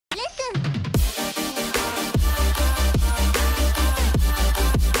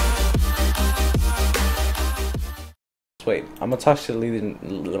Wait, I'm gonna talk to the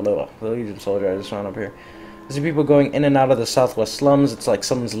Legion soldier I just found up here. I see people going in and out of the southwest slums. It's like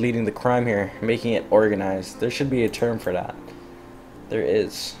someone's leading the crime here, making it organized. There should be a term for that. There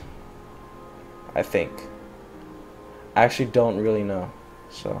is. I think. I actually don't really know.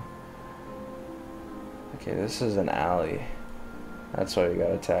 So. Okay, this is an alley. That's why we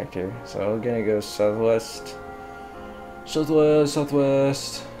got attacked here. So we're gonna go southwest.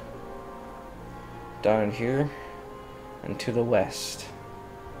 Southwest. Down here. And to the west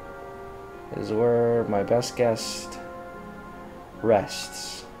is where my best guest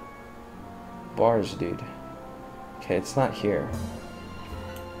rests. Bars, dude. Okay, it's not here.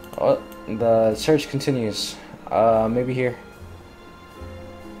 Oh, the search continues. Maybe here.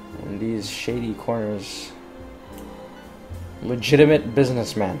 In these shady corners. Legitimate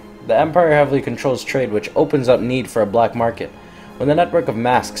businessman. The Empire heavily controls trade, which opens up need for a black market. When the network of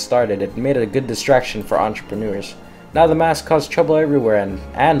masks started, it made it a good distraction for entrepreneurs. Now the mask cause trouble everywhere,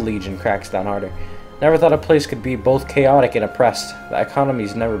 and Legion cracks down harder. Never thought a place could be both chaotic and oppressed. The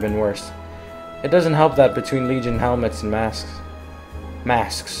economy's never been worse. It doesn't help that between Legion helmets and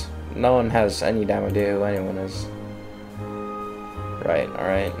masks, no one has any damn idea who anyone is. Right,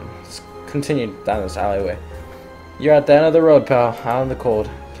 alright. Let's continue down this alleyway. You're at the end of the road, pal, out in the cold.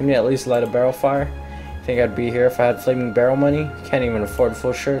 Can you at least light a barrel fire? Think I'd be here if I had flaming barrel money? Can't even afford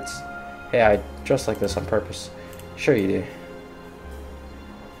full shirts. Hey, I dress like this on purpose. Sure you do.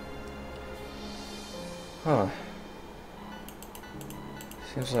 Huh.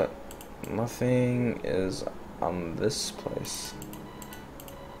 Seems that nothing is on this place.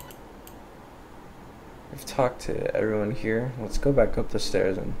 I've talked to everyone here. Let's go back up the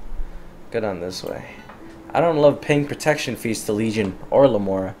stairs and go down this way. I don't love paying protection fees to Legion or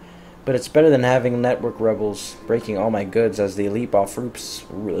Lamora, but it's better than having network rebels breaking all my goods as they leap off roofs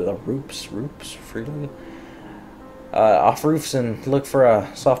freely. Off roofs and look for a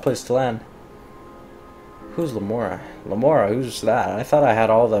soft place to land. Who's Lamora? Lamora, who's that? I thought I had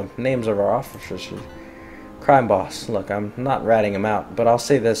all the names of our officers here. Crime boss. Look, I'm not ratting him out, but I'll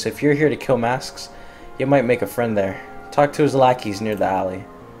say this. If you're here to kill masks, you might make a friend there. Talk to his lackeys near the alley.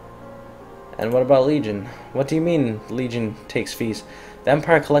 And what about Legion? What do you mean Legion takes fees? The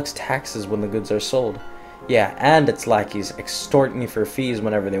Empire collects taxes when the goods are sold. Yeah, and its lackeys extort me for fees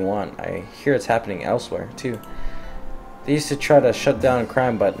whenever they want. I hear it's happening elsewhere, too. They used to try to shut down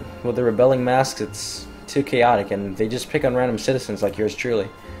crime, but with the rebelling masks, it's too chaotic, and they just pick on random citizens like yours truly.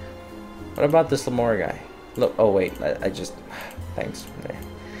 What about this Lamora guy? Look, oh wait, I just... Thanks. There.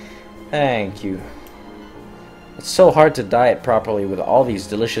 Thank you. It's so hard to diet properly with all these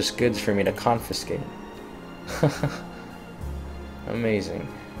delicious goods for me to confiscate. Amazing.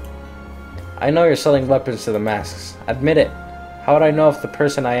 I know you're selling weapons to the masks. Admit it. How would I know if the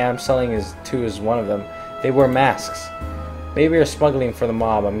person I am selling to is one of them? They wear masks. Maybe you're smuggling for the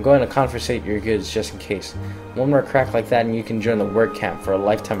mob. I'm going to confiscate your goods just in case. One more crack like that and you can join the work camp for a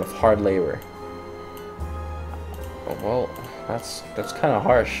lifetime of hard labor. Oh, well, that's kind of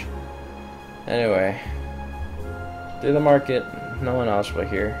harsh. Anyway, through the market, no one else but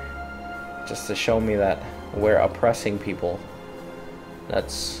here. Just to show me that we're oppressing people.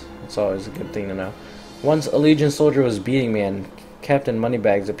 That's always a good thing to know. Once a Legion soldier was beating me and Captain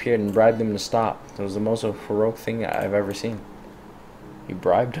Moneybags appeared and bribed him to stop. It was the most heroic thing I've ever seen. You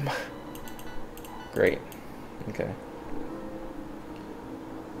bribed him? Great. Okay.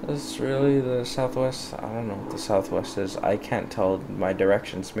 Is this really the southwest? I don't know what the southwest is. I can't tell my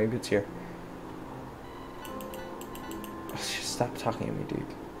directions. Maybe it's here. Stop talking to me, dude.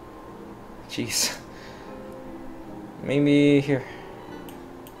 Jeez. Maybe here.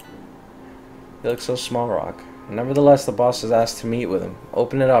 You look so small, Rock. Nevertheless, the boss has asked to meet with him.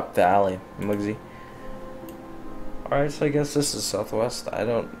 Open it up, the alley, Muggsy. Alright, so I guess this is southwest.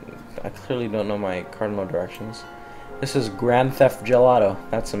 I clearly don't know my cardinal directions. This is Grand Theft Gelato.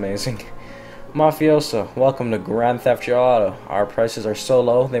 That's amazing. Mafioso, welcome to Grand Theft Gelato. Our prices are so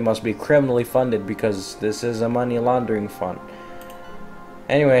low, they must be criminally funded because this is a money laundering fund.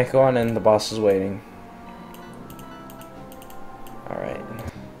 Anyway, go on in, the boss is waiting. Alright.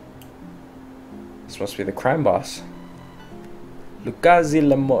 This must be the crime boss. Lucasi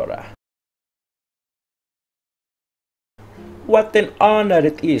Lamora. What an honor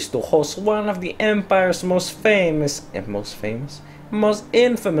it is to host one of the Empire's most infamous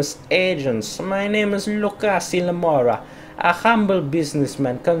agents. My name is Lucasi Lamora, a humble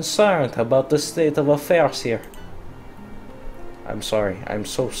businessman concerned about the state of affairs here. I'm sorry. I'm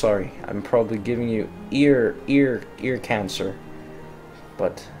so sorry. I'm probably giving you ear cancer.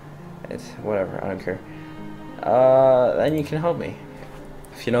 But it's whatever. I don't care. Then you can help me.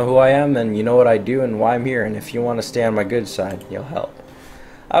 If you know who I am, then you know what I do and why I'm here, and if you want to stay on my good side, you'll help.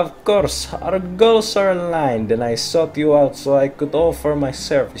 Of course, our goals are aligned, and I sought you out so I could offer my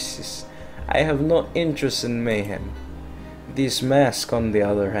services. I have no interest in mayhem. These masks, on the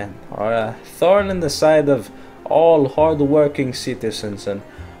other hand, are a thorn in the side of all hard-working citizens and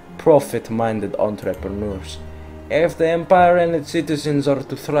profit-minded entrepreneurs. If the Empire and its citizens are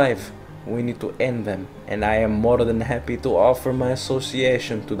to thrive, we need to end them, and I am more than happy to offer my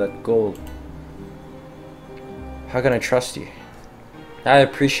association to that goal. How can I trust you? I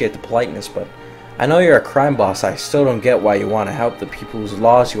appreciate the politeness, but I know you're a crime boss. I still don't get why you want to help the people whose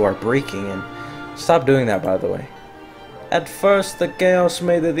laws you are breaking, and stop doing that, by the way. At first, the chaos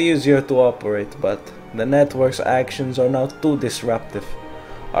made it easier to operate, but the network's actions are now too disruptive.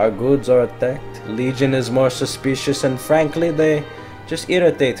 Our goods are attacked, Legion is more suspicious, and frankly, they just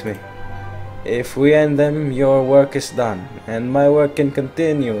irritate me. If we end them, your work is done, and my work can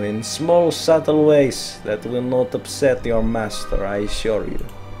continue in small, subtle ways that will not upset your master, I assure you.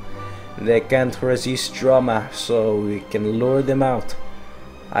 They can't resist drama, so we can lure them out.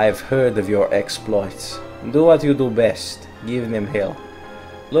 I've heard of your exploits. Do what you do best. Give them hell.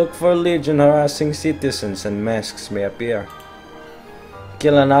 Look for Legion harassing citizens and masks may appear.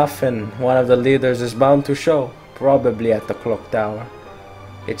 Kill enough and one of the leaders is bound to show, probably at the clock tower.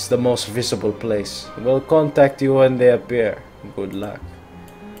 It's the most visible place. We'll contact you when they appear. Good luck.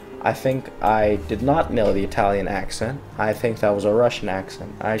 I think I did not nail the Italian accent. I think that was a Russian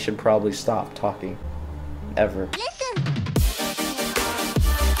accent. I should probably stop talking. Ever. Listen!